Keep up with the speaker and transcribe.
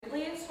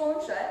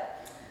Swollen Shut.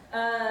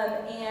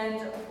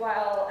 And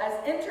while as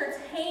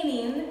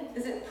entertaining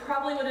as it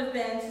probably would have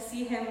been to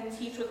see him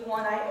teach with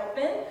one eye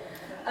open,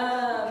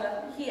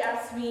 he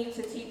asked me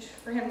to teach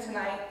for him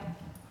tonight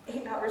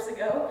 8 hours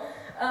ago.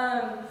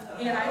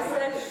 And I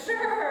said,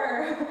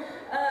 sure.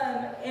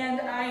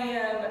 And I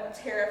am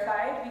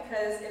terrified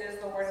because it is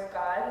the Word of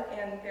God,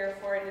 and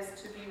therefore it is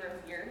to be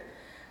revered.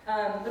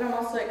 But I'm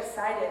also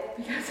excited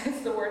because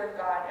it's the Word of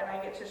God, and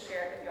I get to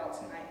share it with y'all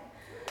tonight.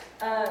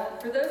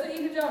 For those of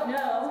you who don't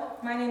know,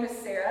 my name is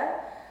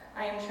Sarah.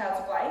 I am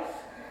Chad's wife.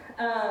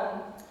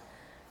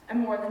 I'm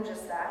more than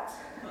just that.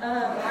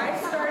 I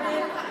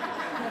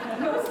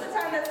started, most of the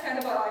time that's kind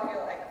of what I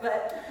feel like,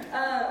 but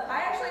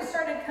I actually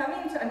started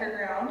coming to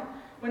Underground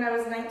when I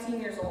was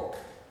 19 years old.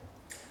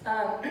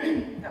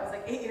 That was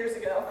like 8 years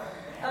ago.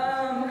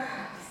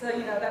 So,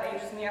 that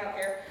ages me, I don't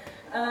care.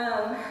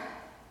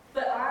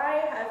 But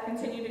I have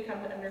continued to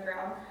come to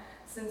Underground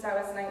since I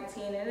was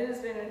 19, and it has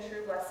been a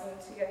true blessing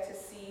to get to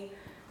see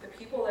the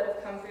people that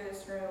have come through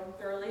this room,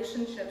 the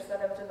relationships that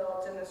have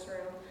developed in this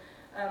room,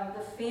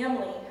 the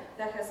family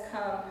that has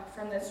come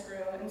from this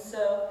room. And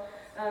so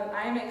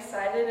I am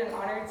excited and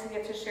honored to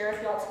get to share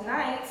with y'all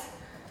tonight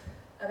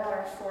about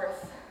our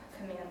fourth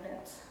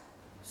commandment.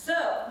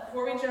 So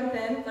before we jump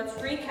in, let's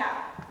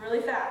recap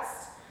really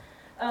fast.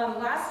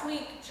 Last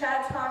week,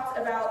 Chad talked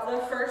about the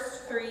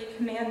first 3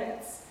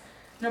 commandments.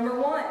 Number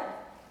 1,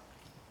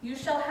 you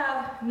shall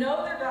have no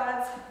other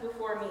gods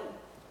before me.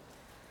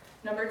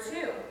 Number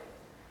 2,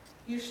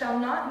 you shall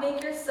not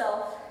make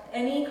yourself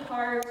any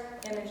carved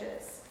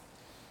images.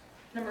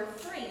 Number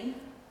 3,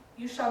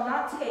 you shall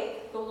not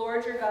take the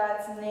Lord your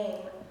God's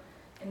name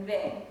in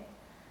vain.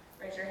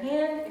 Raise your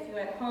hand if you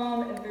went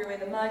home and threw away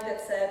the mug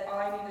that said, all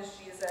I need is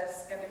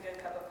Jesus and a good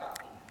cup of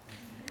coffee.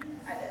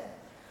 I did.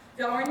 If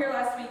y'all weren't here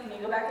last week, you need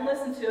to go back and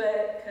listen to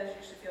it because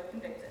you should feel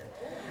convicted.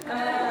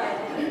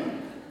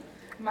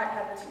 Might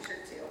have the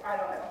t-shirt too, I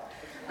don't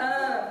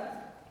know.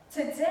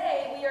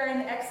 Today we are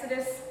in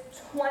Exodus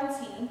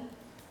 20,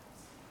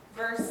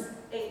 verse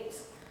 8,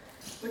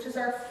 which is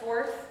our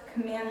fourth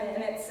commandment,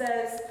 and it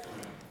says,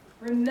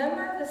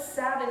 remember the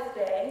Sabbath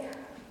day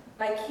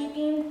by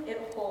keeping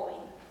it holy.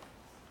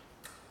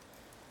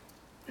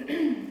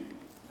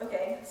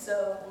 Okay,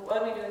 so what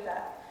do we do with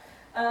that?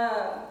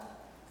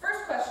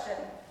 First question,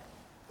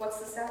 what's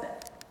the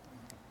Sabbath?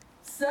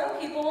 Some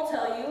people will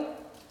tell you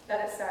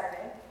that it's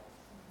Saturday.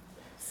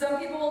 Some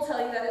people will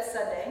tell you that it's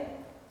Sunday.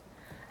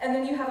 And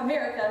then you have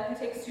America, who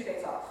takes 2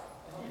 days off.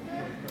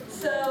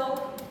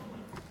 So,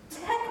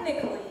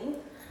 technically,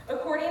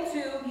 according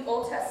to the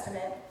Old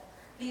Testament,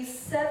 the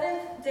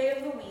 7th day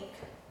of the week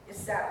is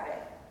Saturday.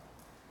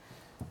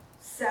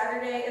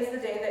 Saturday is the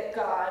day that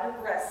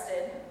God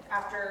rested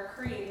after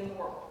creating the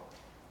world.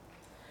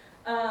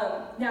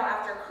 Now,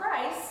 after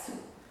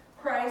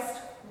Christ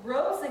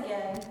rose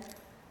again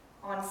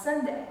on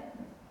Sunday.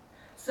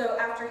 So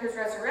after his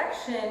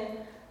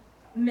resurrection,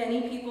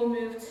 many people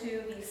moved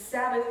to the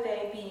Sabbath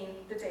day being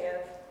the day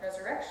of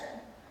resurrection.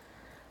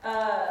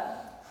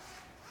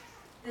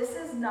 This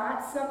is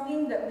not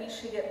something that we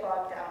should get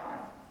bogged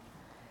down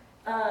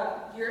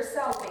on. Your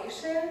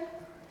salvation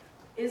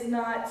is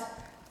not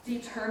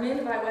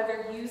determined by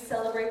whether you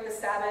celebrate the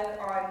Sabbath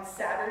on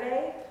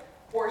Saturday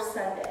or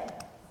Sunday.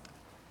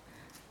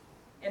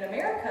 In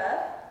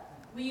America,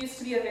 we used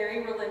to be a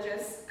very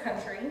religious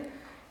country,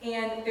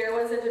 and there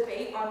was a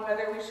debate on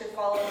whether we should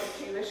follow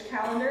the Jewish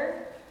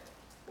calendar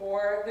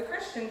or the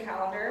Christian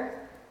calendar,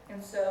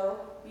 and so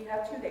we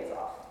have 2 days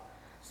off.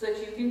 So that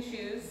you can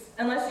choose,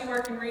 unless you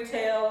work in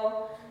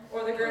retail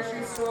or the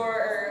grocery store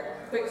or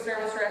quick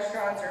service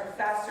restaurants or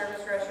fast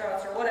service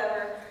restaurants or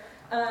whatever,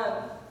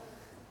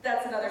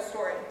 that's another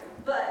story.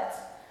 But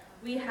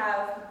we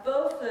have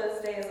both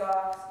those days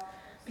off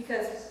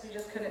because we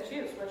just couldn't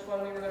choose which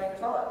one we were going to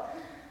follow.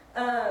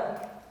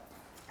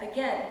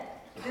 Again,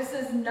 this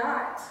is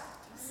not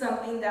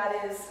something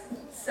that is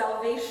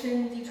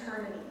salvation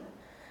determining.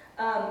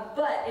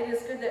 But it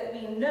is good that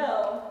we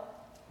know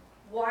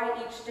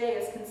why each day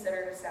is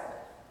considered a Sabbath.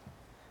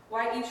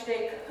 Why each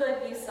day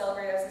could be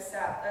celebrated as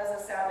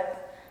a Sabbath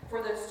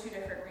for those 2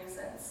 different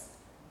reasons.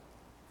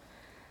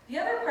 The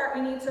other part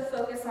we need to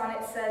focus on,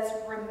 it says,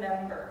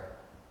 remember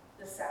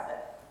the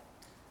Sabbath.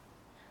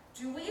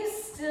 Do we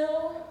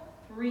still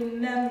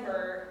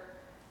remember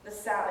the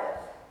Sabbath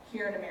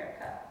here in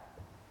America?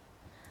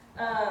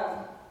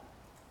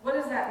 What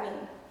does that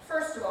mean?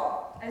 First of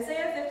all,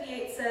 Isaiah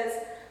 58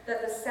 says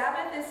that the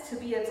Sabbath is to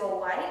be a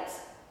delight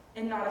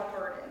and not a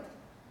burden.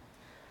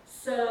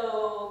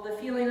 So the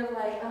feeling of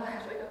like, oh, I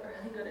have to wake up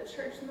early, go to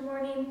church in the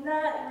morning,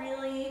 not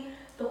really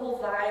the whole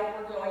vibe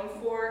we're going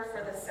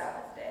for the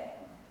Sabbath day.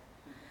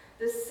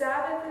 The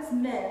Sabbath is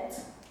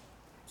meant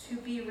to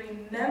be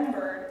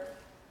remembered,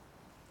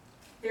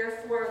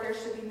 therefore there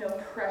should be no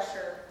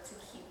pressure to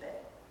keep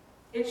it.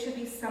 It should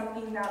be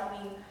something that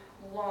we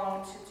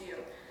long to do.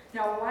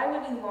 Now, why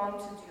would we long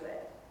to do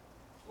it?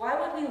 Why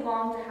would we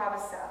long to have a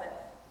Sabbath?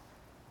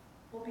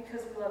 Well,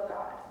 because we love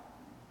God.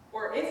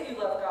 Or if you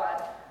love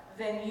God,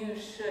 then you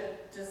should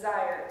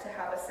desire to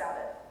have a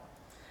Sabbath.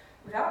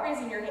 without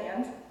raising your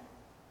hand,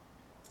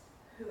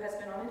 who has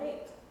been on a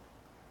date?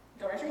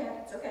 Don't raise your hand,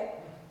 it's okay.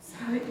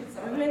 Some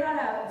of you may not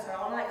have, so I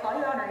don't want to call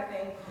you out or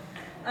anything.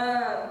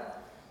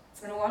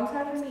 It's been a long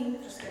time for me,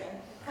 just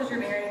kidding. Because you're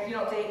married, you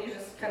don't date, you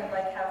just kind of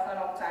have fun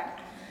all the time.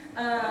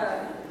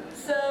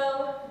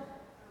 So,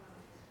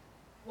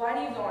 why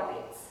do you go on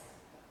dates?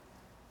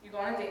 You go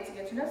on a date to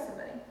get to know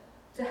somebody.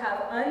 To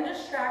have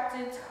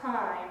undistracted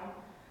time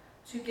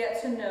to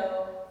get to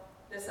know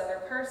this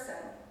other person.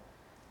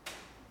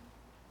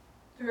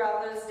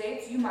 Throughout those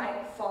dates, you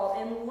might fall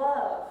in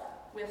love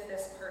with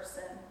this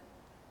person.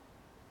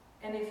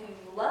 And if you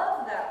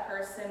love that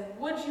person,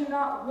 would you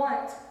not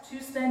want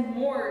to spend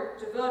more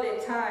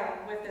devoted time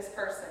with this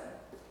person?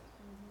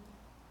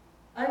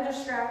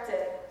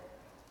 Undistracted,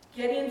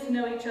 getting to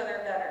know each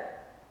other better.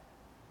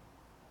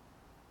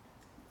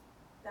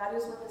 That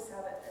is what the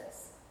Sabbath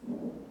is.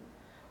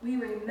 We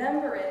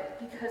remember it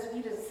because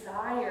we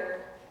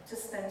desire to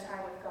spend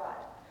time with God.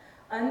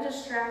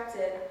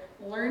 Undistracted,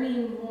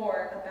 learning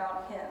more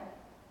about Him.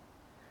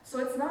 So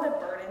it's not a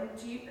burden.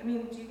 Do you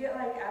get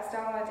asked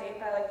out on a date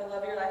by the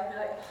love of your life and be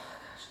like, oh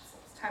gosh,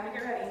 it's time to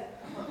get ready.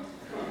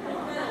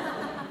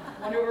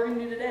 Wonder what we're going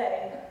to do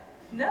today.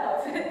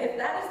 No, if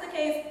that is the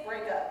case,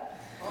 break up.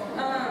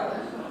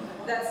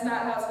 That's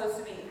not how it's supposed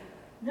to be.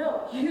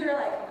 No, you're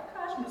like, oh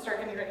my gosh, I'm going to start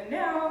getting ready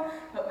now.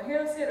 Hope my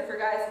hair looks good. For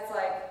guys, it's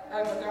like,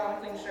 I'm going to throw on a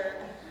clean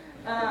shirt.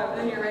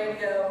 Then you're ready to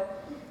go.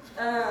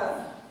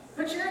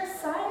 But you're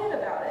excited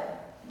about it.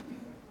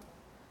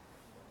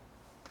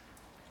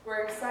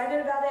 We're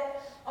excited about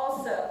it.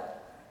 Also,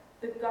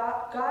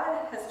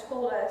 God has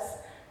told us,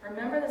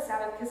 remember the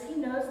Sabbath, because He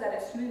knows that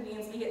as human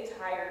beings we get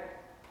tired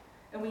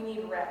and we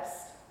need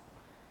rest.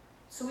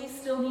 So we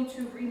still need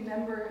to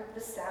remember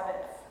the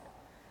Sabbath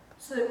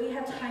so that we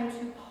have time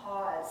to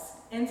pause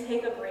and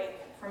take a break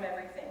from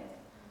everything.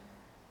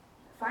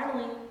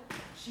 Finally,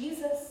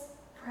 Jesus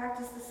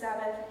practiced the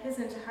Sabbath His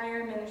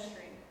entire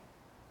ministry.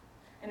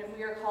 And if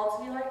we are called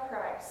to be like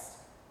Christ,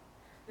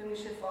 then we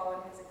should follow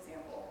in His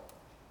example.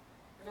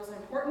 If it was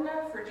important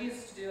enough for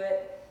Jesus to do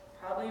it,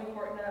 probably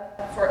important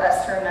enough for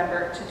us to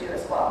remember to do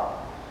as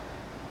well.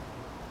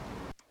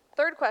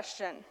 Third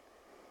question.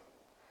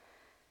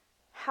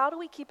 How do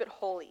we keep it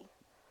holy?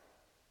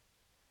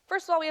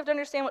 First of all, we have to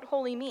understand what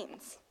holy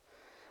means.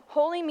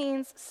 Holy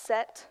means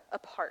set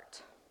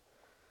apart.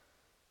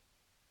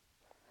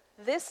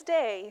 This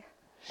day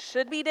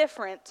should be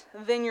different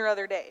than your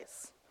other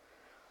days.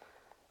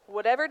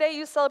 Whatever day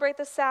you celebrate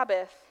the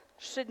Sabbath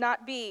should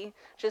not be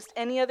just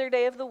any other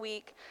day of the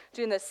week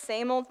doing the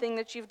same old thing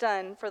that you've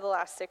done for the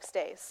last 6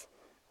 days.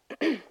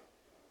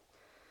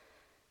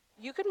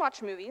 You can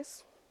watch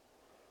movies.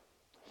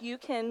 You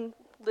can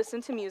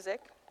listen to music.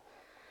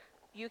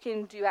 You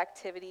can do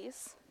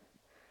activities.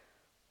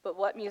 But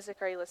what music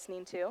are you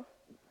listening to?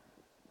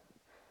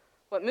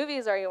 What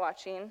movies are you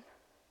watching?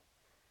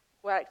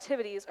 What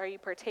activities are you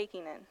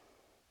partaking in?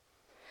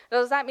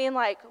 Does that mean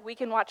we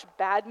can watch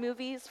bad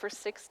movies for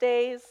 6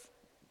 days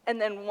and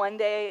then one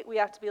day we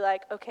have to be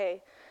like,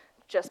 okay,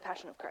 just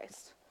Passion of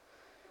Christ?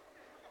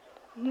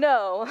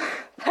 No,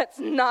 that's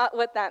not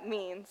what that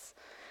means.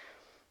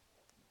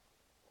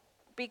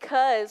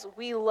 Because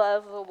we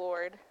love the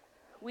Lord,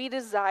 we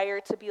desire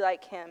to be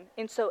like Him.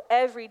 And so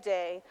every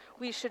day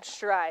we should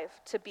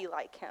strive to be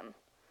like Him.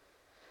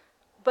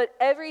 But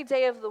every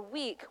day of the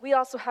week, we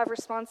also have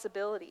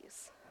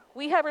responsibilities.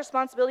 We have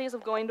responsibilities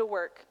of going to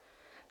work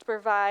to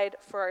provide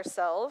for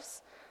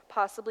ourselves,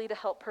 possibly to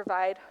help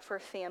provide for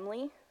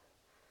family.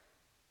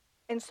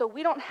 And so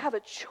we don't have a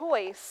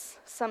choice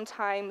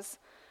sometimes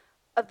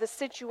of the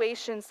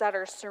situations that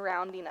are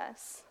surrounding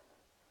us.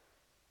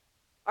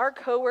 Our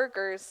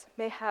coworkers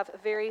may have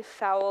very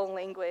foul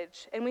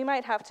language, and we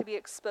might have to be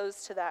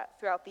exposed to that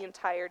throughout the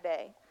entire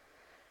day.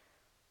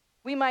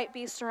 We might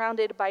be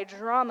surrounded by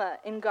drama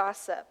and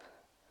gossip.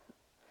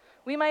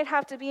 We might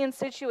have to be in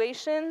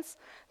situations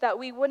that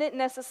we wouldn't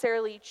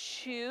necessarily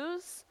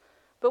choose,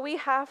 but we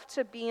have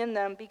to be in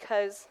them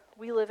because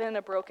we live in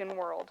a broken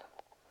world.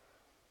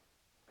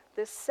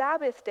 This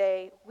Sabbath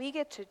day, we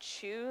get to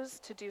choose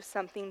to do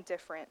something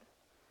different,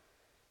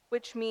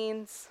 which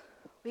means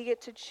we get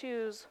to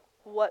choose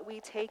what we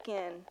take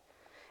in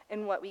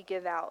and what we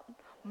give out,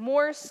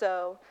 more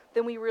so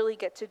than we really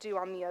get to do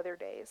on the other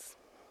days.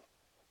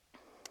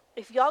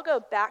 If y'all go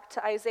back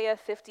to Isaiah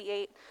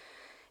 58,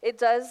 it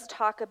does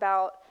talk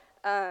about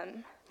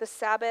the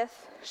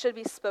Sabbath should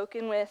be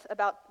spoken with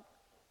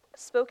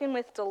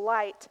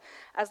delight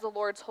as the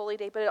Lord's holy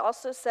day, but it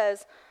also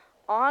says,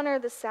 honor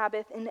the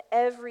Sabbath in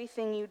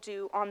everything you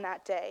do on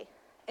that day,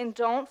 and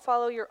don't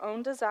follow your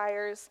own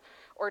desires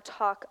or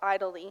talk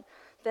idly.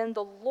 Then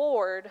the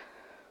Lord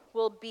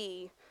will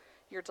be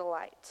your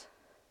delight.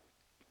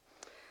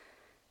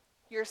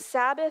 Your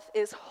Sabbath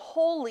is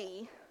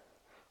holy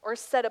or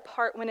set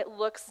apart when it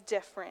looks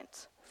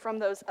different from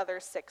those other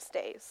 6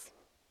 days.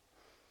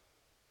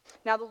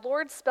 Now, the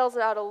Lord spells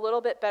it out a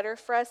little bit better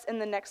for us in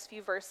the next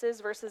few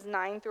verses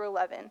 9 through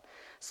 11.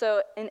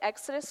 So in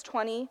Exodus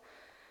 20,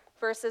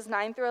 verses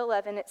 9 through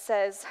 11, it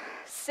says,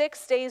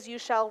 6 days you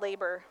shall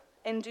labor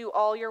and do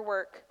all your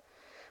work,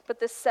 But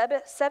the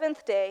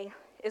seventh day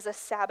is a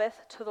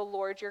Sabbath to the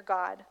Lord your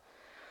God.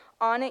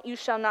 On it you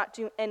shall not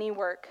do any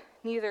work,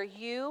 neither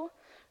you,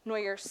 nor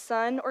your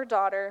son or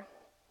daughter,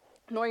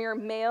 nor your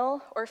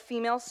male or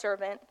female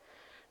servant,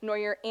 nor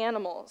your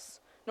animals,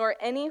 nor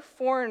any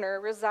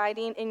foreigner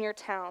residing in your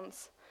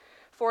towns.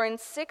 For in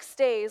 6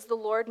 days the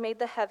Lord made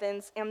the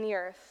heavens and the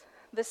earth,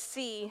 the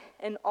sea,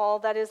 and all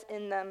that is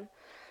in them.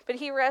 But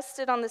he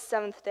rested on the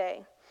seventh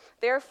day.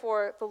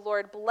 Therefore the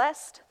Lord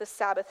blessed the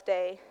Sabbath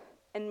day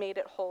and made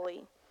it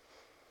holy.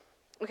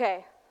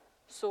 Okay,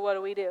 so what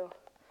do?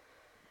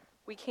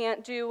 We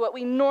can't do what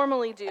we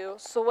normally do,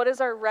 so what is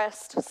our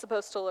rest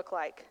supposed to look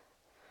like?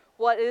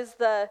 What is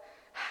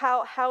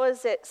how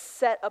is it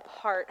set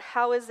apart?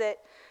 How is it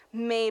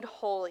made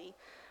holy?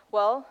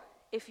 Well,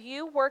 if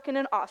you work in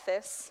an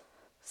office,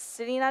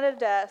 sitting at a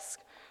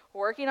desk,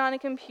 working on a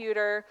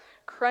computer,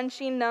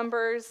 crunching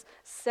numbers,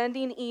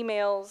 sending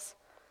emails,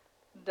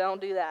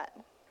 don't do that.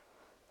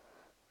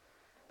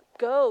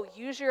 Go,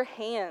 use your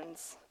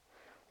hands.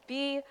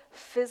 Be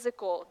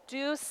physical.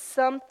 Do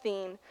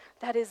something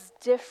that is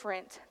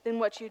different than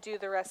what you do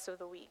the rest of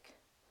the week.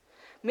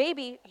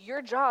 Maybe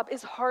your job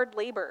is hard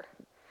labor.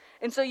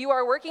 And so you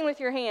are working with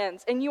your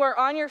hands, and you are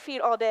on your feet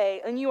all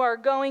day, and you are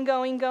going.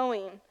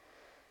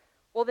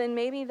 Well, then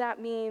maybe that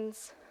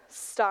means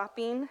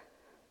stopping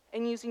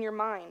and using your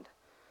mind,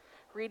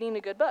 reading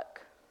a good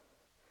book,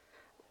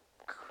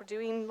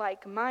 doing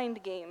like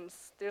mind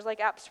games. There's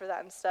like apps for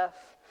that and stuff.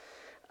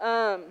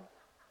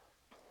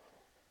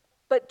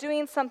 But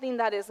doing something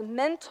that is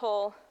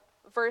mental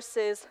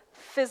versus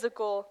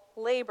physical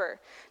labor.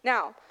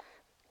 Now,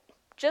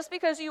 just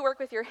because you work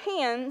with your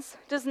hands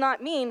does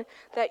not mean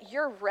that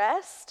your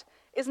rest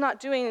is not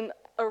doing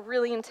a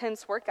really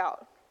intense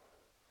workout.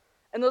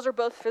 And those are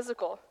both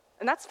physical,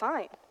 and that's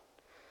fine.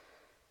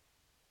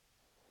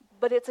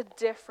 But it's a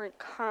different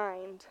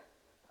kind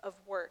of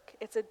work.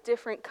 It's a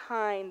different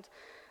kind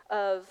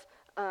of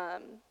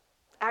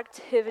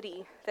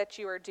activity that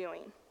you are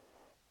doing.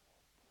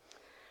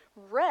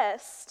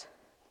 Rest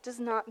does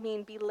not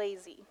mean be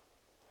lazy,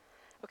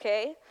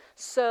 okay?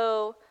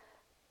 So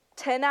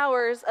 10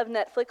 hours of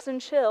Netflix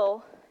and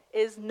chill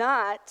is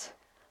not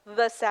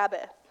the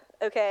Sabbath,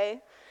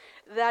 okay?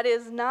 That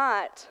is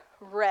not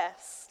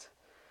rest.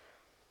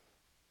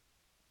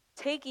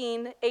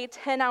 Taking a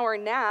 10-hour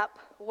nap,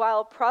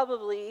 while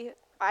probably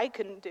I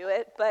couldn't do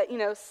it, but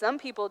some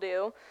people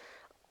do,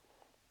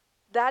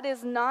 that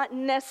is not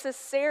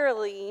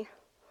necessarily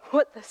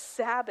what the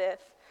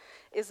Sabbath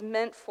is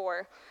meant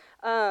for.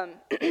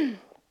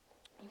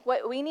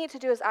 What we need to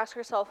do is ask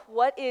ourselves,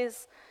 what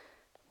is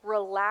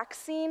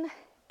relaxing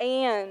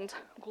and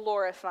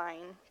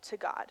glorifying to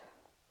God?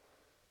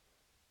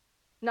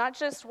 Not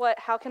just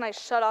how can I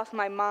shut off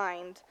my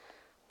mind,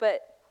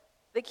 but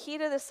the key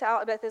to the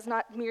Sabbath is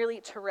not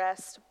merely to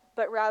rest,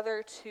 but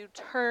rather to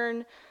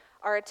turn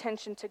our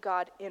attention to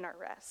God in our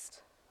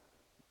rest.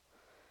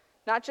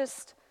 Not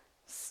just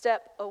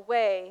step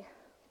away,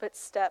 but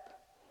step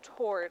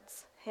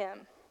towards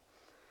Him.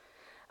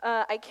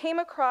 I came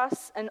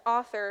across an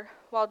author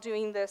while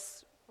doing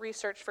this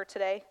research for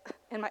today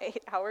in my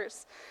 8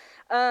 hours.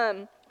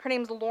 Her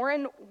name's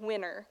Lauren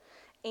Winner,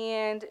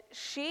 and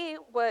she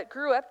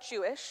grew up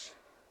Jewish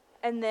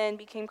and then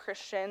became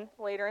Christian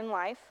later in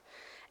life.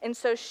 And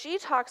so she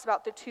talks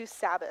about the two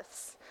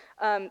Sabbaths,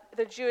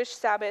 the Jewish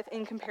Sabbath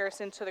in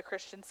comparison to the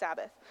Christian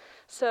Sabbath.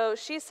 So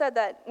she said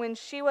that when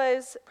she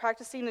was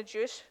practicing the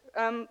Jewish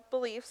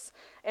beliefs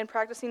and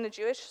practicing the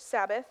Jewish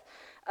Sabbath,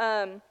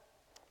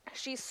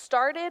 she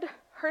started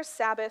her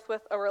Sabbath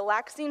with a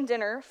relaxing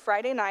dinner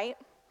Friday night,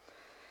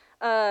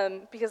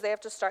 because they have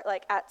to start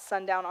at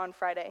sundown on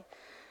Friday,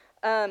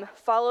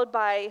 followed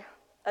by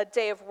a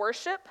day of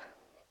worship,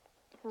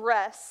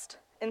 rest,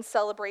 and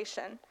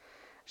celebration.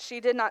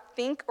 She did not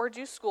think or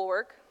do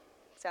schoolwork.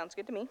 Sounds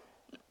good to me.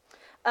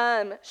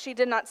 She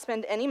did not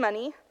spend any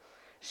money.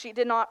 She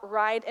did not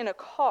ride in a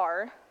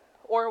car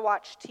or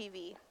watch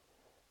TV.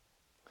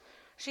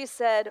 She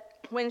said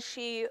when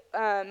she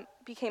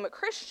became a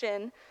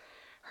Christian,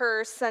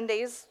 her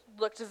Sundays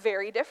looked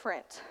very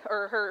different,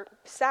 or her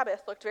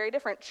Sabbath looked very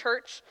different.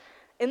 Church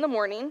in the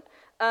morning,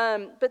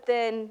 but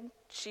then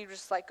she would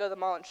just go to the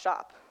mall and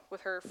shop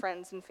with her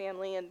friends and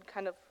family and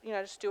kind of,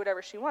 just do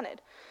whatever she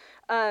wanted.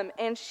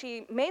 And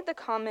she made the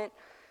comment,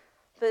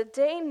 the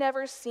day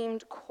never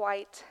seemed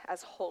quite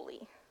as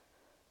holy.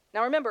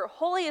 Now remember,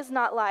 holy is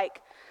not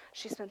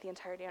she spent the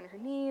entire day on her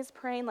knees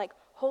praying.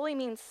 Holy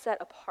means set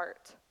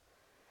apart.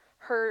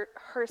 Her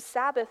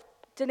Sabbath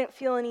didn't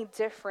feel any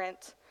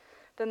different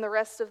than the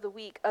rest of the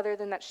week, other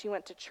than that she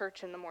went to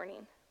church in the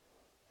morning.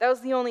 That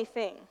was the only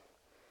thing.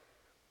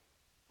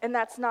 And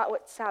that's not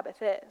what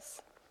Sabbath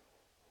is.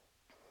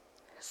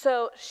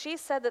 So she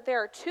said that there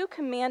are two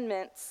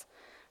commandments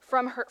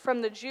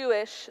from the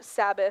Jewish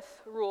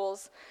Sabbath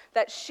rules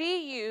that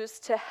she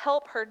used to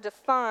help her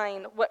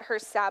define what her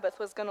Sabbath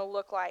was going to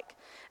look like.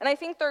 And I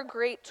think they're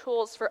great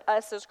tools for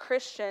us as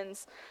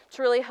Christians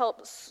to really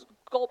help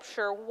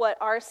sculpture what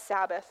our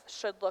Sabbath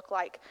should look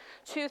like.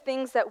 Two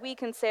things that we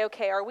can say,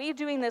 okay, are we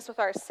doing this with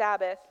our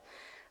Sabbath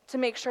to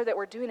make sure that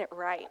we're doing it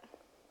right.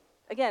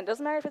 Again, it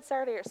doesn't matter if it's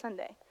Saturday or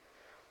Sunday.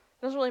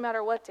 It doesn't really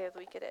matter what day of the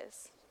week it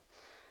is.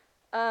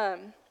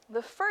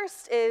 The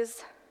first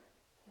is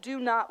do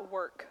not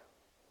work.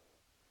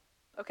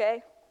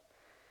 Okay?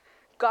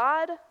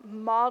 God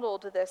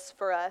modeled this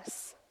for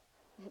us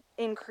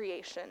in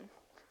creation.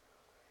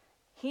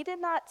 He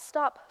did not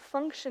stop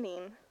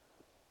functioning.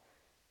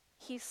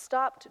 He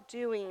stopped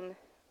doing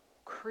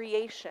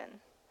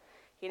creation.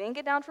 He didn't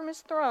get down from his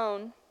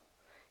throne.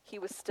 He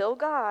was still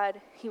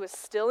God. He was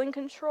still in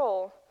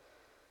control.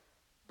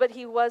 But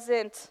he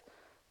wasn't,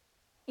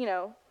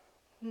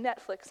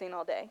 Netflixing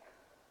all day.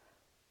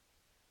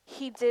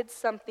 He did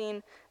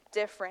something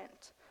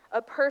different.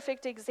 A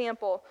perfect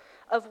example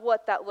of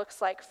what that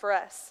looks like for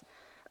us.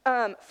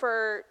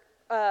 For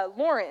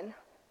Lauren,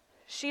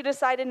 she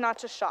decided not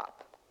to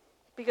shop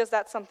because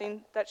that's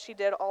something that she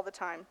did all the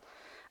time.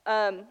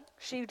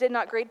 She did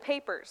not grade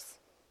papers.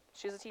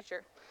 She's a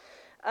teacher.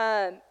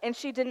 And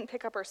she didn't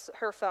pick up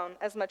her phone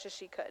as much as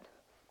she could.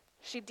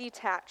 She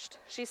detached.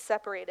 She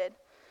separated.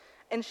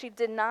 And she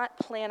did not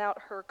plan out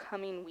her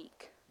coming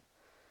week.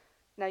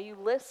 Now, you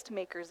list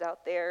makers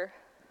out there,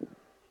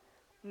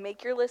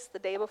 make your list the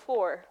day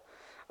before,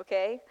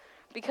 okay?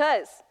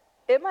 Because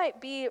it might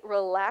be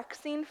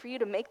relaxing for you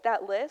to make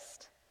that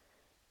list,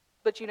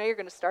 but you know you're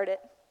going to start it,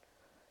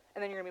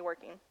 and then you're going to be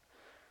working.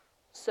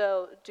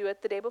 So do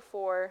it the day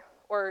before,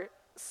 or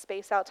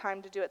space out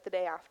time to do it the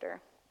day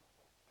after.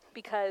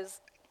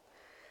 Because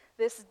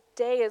this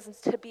day is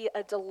to be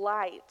a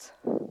delight,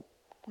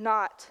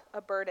 not a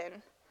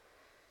burden.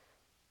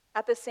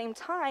 At the same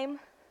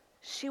time,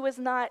 she was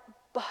not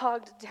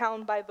bogged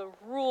down by the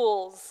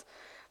rules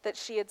that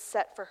she had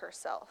set for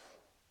herself.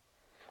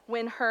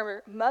 When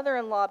her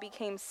mother-in-law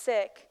became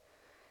sick,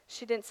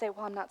 she didn't say,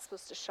 well, I'm not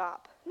supposed to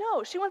shop.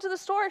 No, she went to the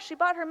store, she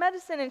bought her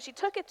medicine, and she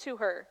took it to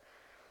her.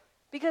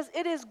 Because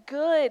it is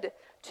good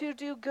to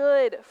do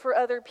good for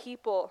other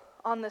people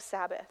on the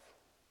Sabbath.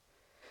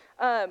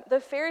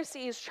 The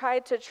Pharisees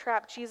tried to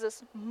trap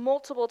Jesus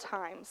multiple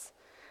times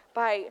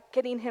by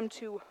getting him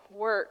to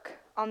work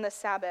on the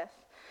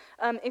Sabbath.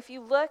 If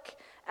you look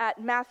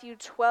at Matthew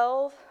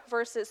 12,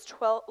 verses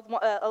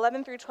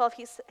 11 through 12,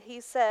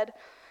 he said,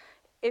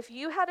 if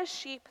you had a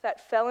sheep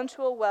that fell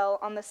into a well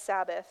on the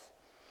Sabbath,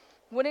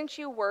 wouldn't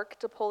you work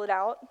to pull it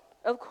out?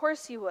 Of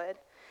course you would.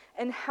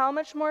 And how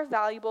much more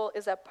valuable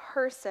is a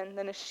person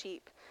than a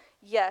sheep?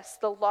 Yes,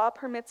 the law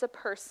permits a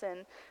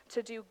person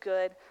to do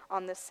good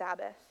on the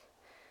Sabbath.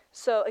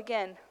 So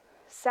again,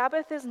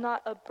 Sabbath is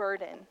not a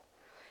burden.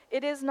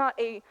 It is not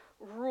a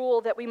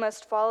rule that we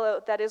must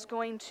follow that is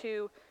going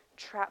to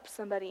trap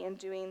somebody in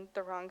doing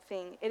the wrong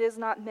thing. It is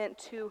not meant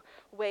to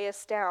weigh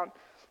us down.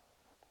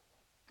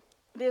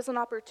 It is an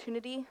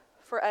opportunity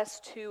for us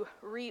to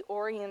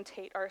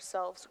reorientate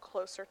ourselves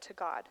closer to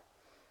God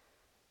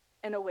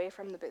and away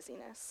from the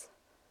busyness,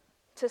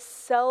 to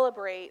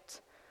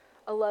celebrate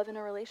a love in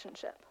a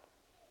relationship,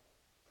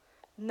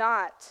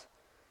 not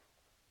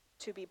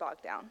to be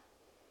bogged down.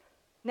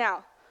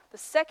 Now, the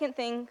second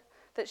thing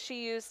that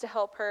she used to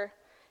help her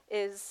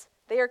is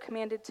they are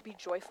commanded to be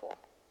joyful.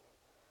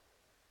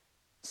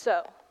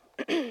 So,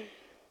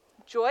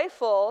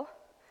 joyful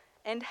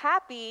and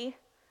happy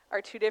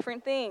are two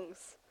different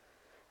things,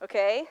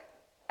 okay?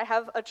 I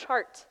have a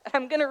chart.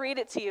 I'm going to read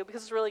it to you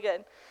because it's really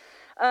good.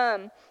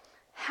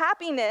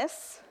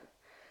 Happiness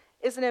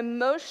is an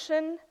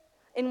emotion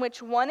in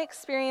which one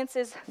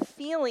experiences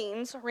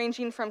feelings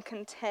ranging from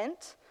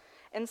content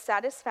and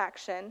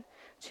satisfaction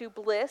to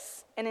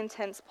bliss and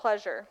intense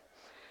pleasure.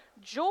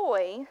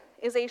 Joy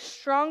is a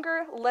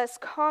stronger, less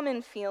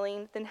common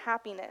feeling than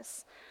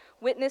happiness.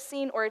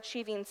 Witnessing or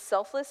achieving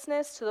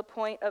selflessness to the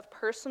point of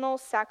personal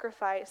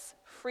sacrifice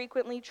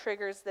frequently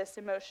triggers this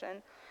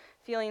emotion,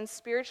 feeling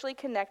spiritually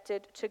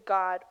connected to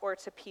God or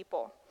to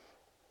people.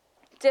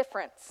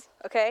 Difference,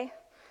 okay?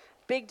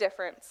 Big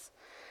difference.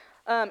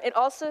 It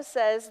also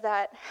says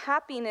that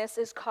happiness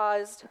is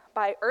caused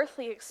by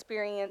earthly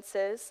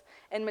experiences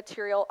and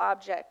material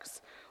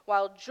objects,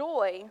 while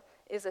joy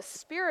is a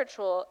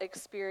spiritual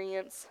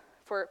experience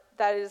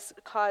that is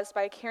caused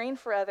by caring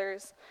for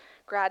others,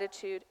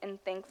 gratitude,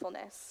 and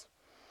thankfulness.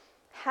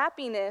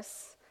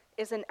 Happiness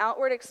is an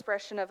outward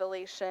expression of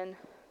elation,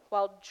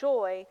 while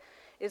joy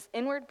is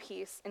inward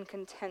peace and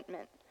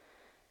contentment.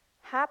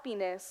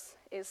 Happiness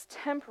is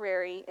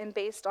temporary and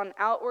based on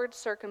outward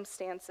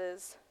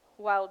circumstances,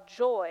 while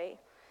joy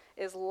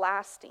is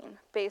lasting,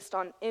 based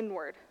on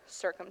inward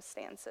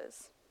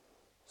circumstances.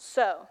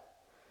 So,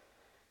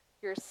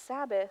 your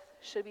Sabbath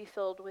should be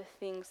filled with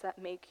things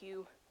that make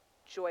you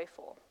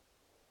joyful.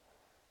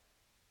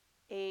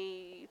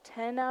 A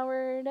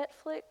 10-hour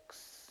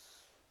Netflix,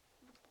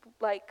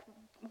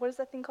 what is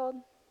that thing called?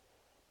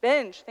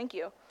 Binge, thank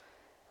you.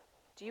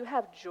 Do you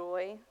have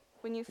joy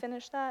when you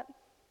finish that?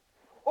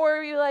 Or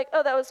are you like,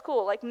 oh, that was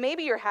cool. Like,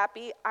 maybe you're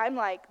happy. I'm,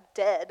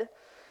 dead.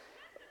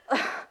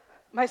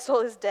 My soul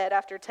is dead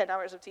after 10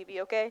 hours of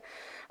TV, okay?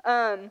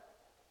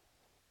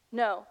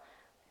 No.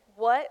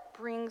 What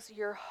brings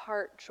your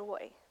heart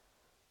joy?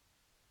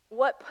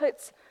 What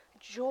puts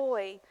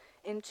joy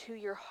into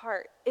your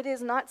heart. It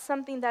is not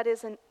something that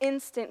is an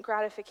instant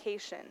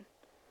gratification.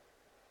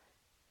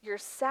 Your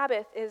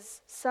Sabbath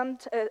is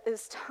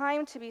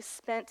time to be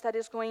spent that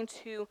is going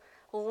to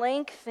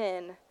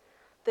lengthen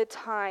the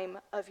time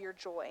of your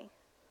joy.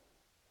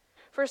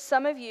 For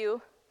some of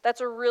you,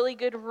 that's a really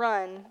good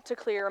run to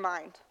clear your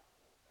mind.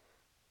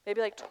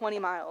 Maybe like 20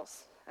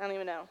 miles. I don't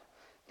even know.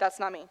 That's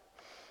not me.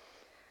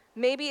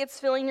 Maybe it's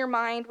filling your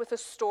mind with a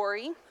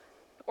story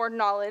or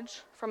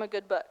knowledge from a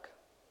good book.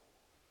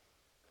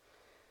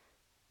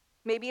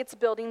 Maybe it's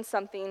building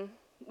something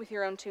with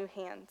your own two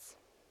hands.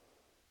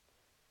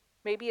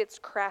 Maybe it's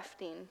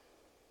crafting,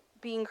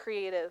 being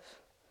creative,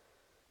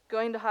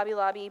 going to Hobby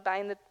Lobby,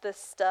 buying the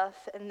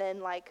stuff, and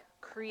then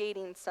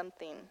creating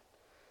something.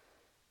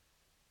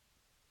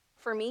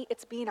 For me,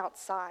 it's being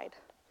outside.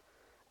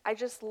 I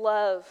just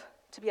love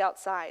to be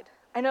outside.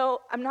 I know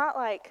I'm not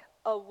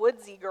a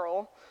woodsy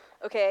girl,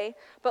 okay?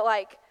 But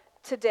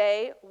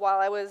today, while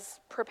I was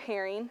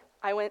preparing,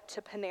 I went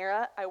to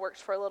Panera, I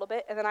worked for a little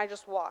bit, and then I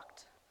just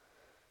walked.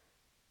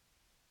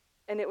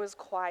 And it was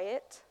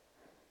quiet,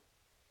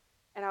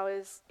 and I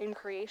was in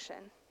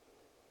creation.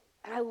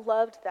 And I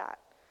loved that.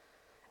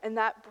 And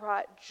that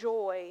brought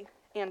joy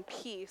and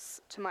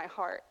peace to my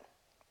heart.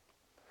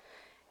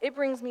 It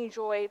brings me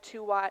joy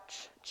to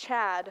watch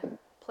Chad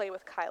play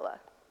with Kyla,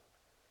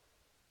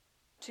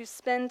 to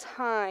spend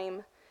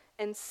time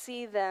and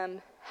see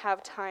them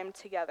have time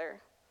together.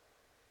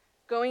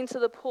 Going to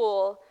the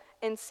pool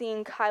and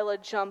seeing Kyla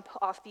jump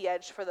off the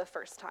edge for the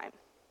first time.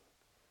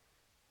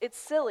 It's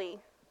silly,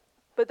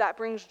 but that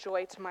brings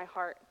joy to my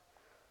heart.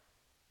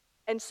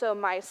 And so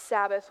my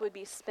Sabbath would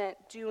be spent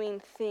doing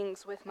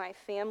things with my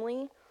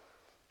family,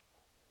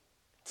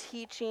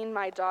 teaching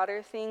my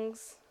daughter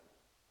things,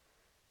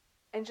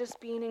 and just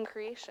being in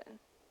creation.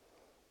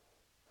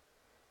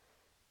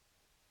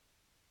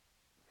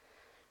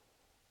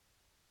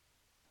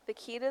 The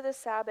key to the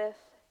Sabbath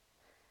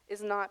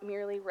is not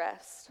merely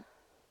rest,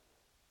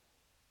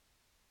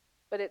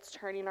 but it's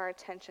turning our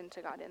attention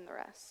to God in the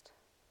rest.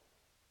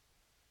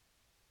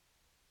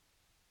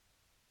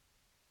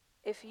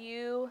 If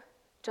you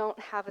don't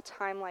have a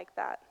time like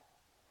that,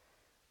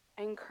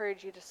 I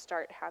encourage you to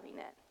start having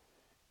it.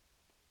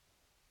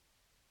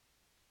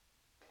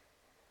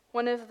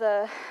 One of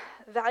the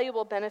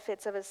valuable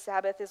benefits of a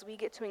Sabbath is we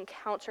get to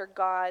encounter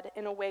God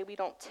in a way we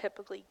don't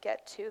typically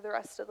get to the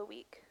rest of the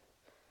week.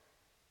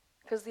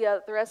 Because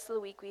the rest of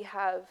the week we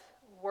have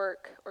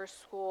work or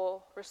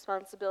school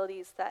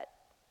responsibilities that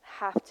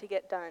have to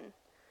get done.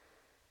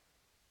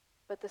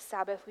 But the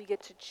Sabbath we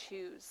get to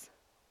choose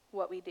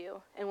what we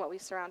do and what we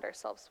surround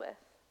ourselves with.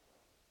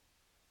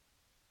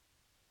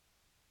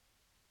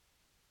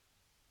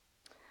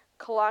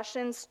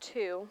 Colossians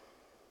 2,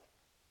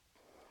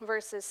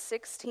 verses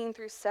 16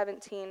 through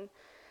 17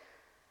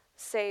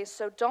 say,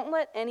 "So don't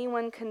let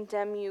anyone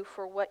condemn you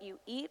for what you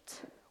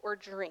eat or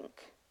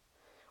drink,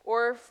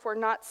 or for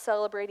not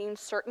celebrating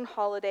certain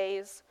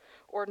holidays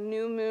or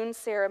new moon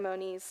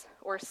ceremonies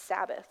or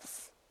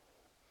Sabbaths.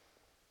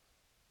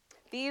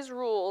 These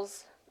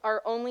rules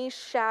are only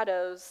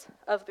shadows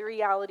of the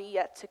reality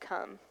yet to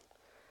come,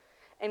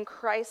 and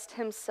Christ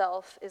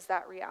himself is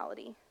that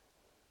reality."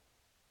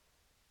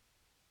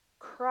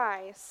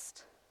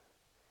 Christ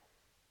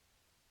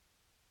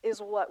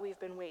is what we've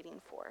been waiting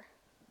for.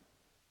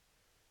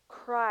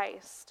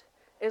 Christ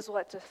is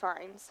what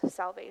defines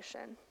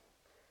salvation.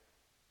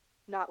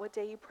 Not what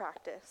day you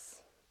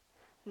practice,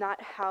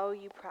 not how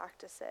you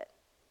practice it.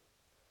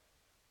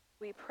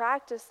 We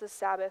practice the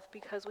Sabbath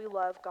because we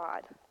love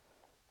God.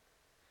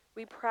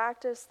 We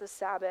practice the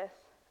Sabbath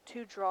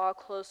to draw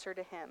closer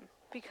to him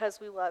because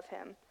we love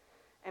him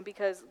and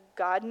because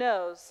God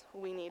knows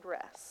we need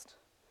rest.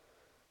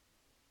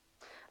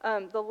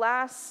 The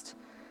last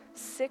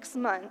 6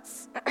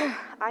 months,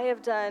 I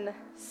have done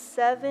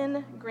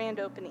 7 grand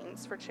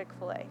openings for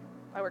Chick-fil-A.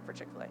 I work for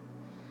Chick-fil-A.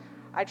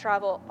 I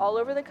travel all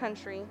over the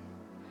country.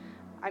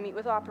 I meet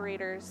with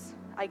operators.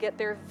 I get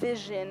their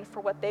vision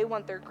for what they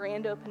want their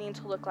grand opening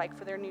to look like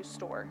for their new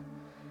store.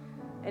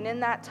 And in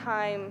that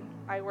time,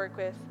 I work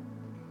with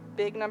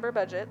big number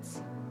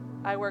budgets.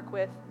 I work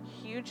with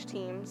huge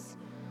teams.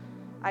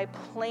 I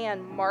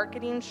plan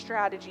marketing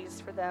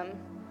strategies for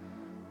them.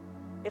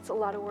 It's a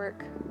lot of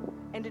work.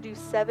 And to do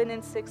 7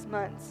 in 6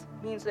 months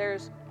means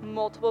there's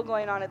multiple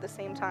going on at the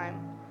same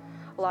time.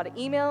 A lot of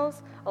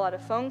emails, a lot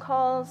of phone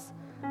calls,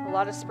 a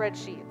lot of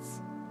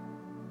spreadsheets.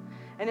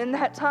 And in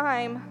that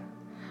time,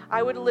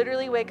 I would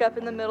literally wake up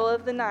in the middle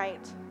of the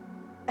night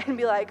and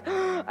be like,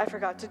 I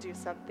forgot to do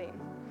something,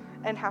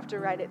 and have to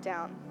write it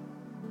down.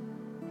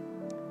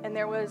 And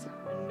there was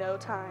no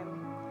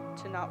time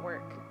to not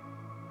work.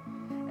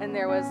 And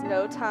there was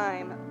no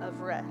time of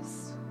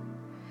rest.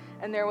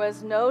 And there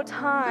was no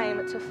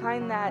time to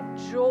find that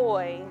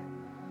joy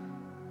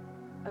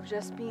of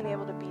just being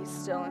able to be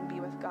still and be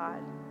with God.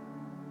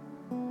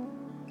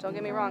 Don't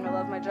get me wrong, I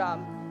love my job.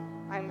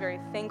 I'm very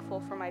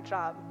thankful for my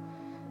job.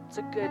 It's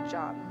a good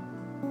job.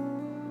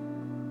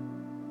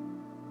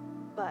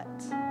 But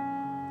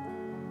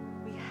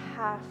we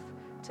have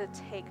to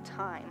take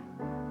time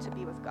to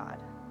be with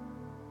God.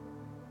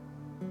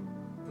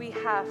 we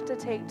have to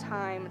take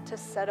time to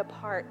set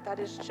apart that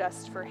is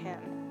just for him.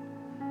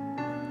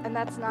 And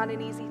that's not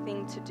an easy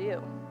thing to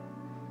do.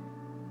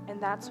 And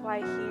that's why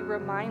he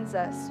reminds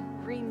us,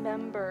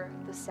 remember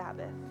the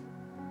Sabbath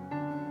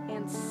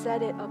and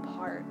set it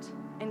apart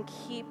and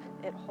keep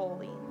it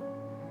holy,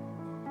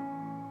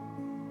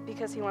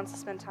 because he wants to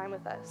spend time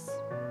with us.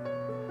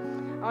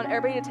 I want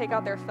everybody to take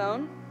out their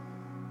phone.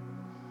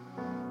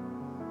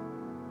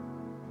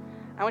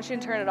 I want you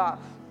to turn it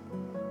off.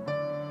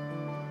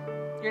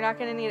 You're not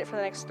going to need it for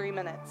the next 3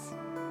 minutes.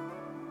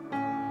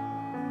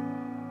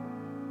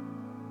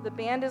 The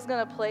band is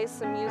going to play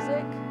some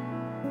music,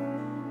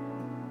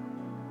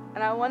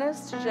 and I want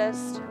us to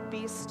just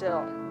be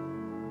still.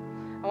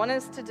 I want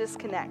us to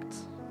disconnect.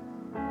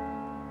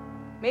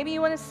 Maybe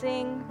you want to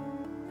sing.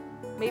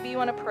 Maybe you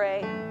want to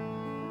pray.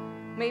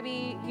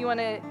 Maybe you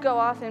want to go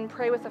off and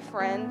pray with a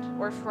friend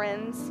or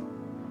friends.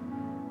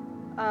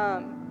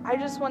 I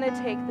just want to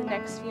take the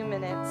next few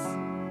minutes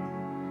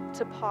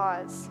to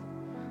pause,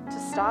 to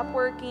stop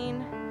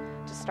working,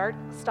 to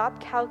stop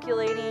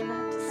calculating,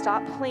 to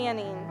stop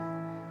planning,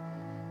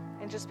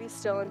 and just be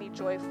still and be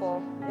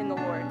joyful in the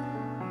Lord.